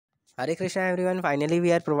Hare Krishna everyone. Finally,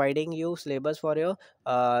 we are providing you syllabus for your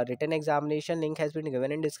written examination. Link has been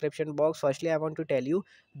given in description box. Firstly, I want to tell you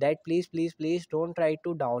that please don't try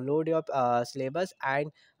to download your syllabus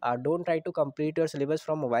and don't try to complete your syllabus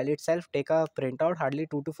from mobile itself. Take a printout, hardly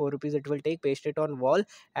 2 to 4 rupees it will take. Paste it on wall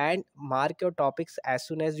and mark your topics as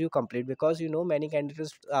soon as you complete, because you know many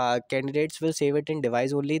candidates will save it in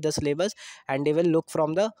device only the syllabus, and they will look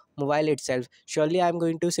from the mobile itself. Surely, I am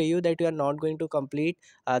going to say you that you are not going to complete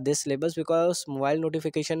this syllabus because mobile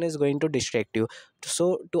notification is going to distract you.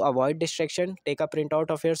 So to avoid distraction, take a printout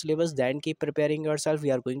of your syllabus, then keep preparing yourself.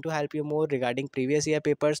 We are going to help you more regarding previous year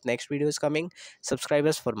papers. Next video is coming. Subscribe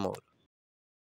us for more.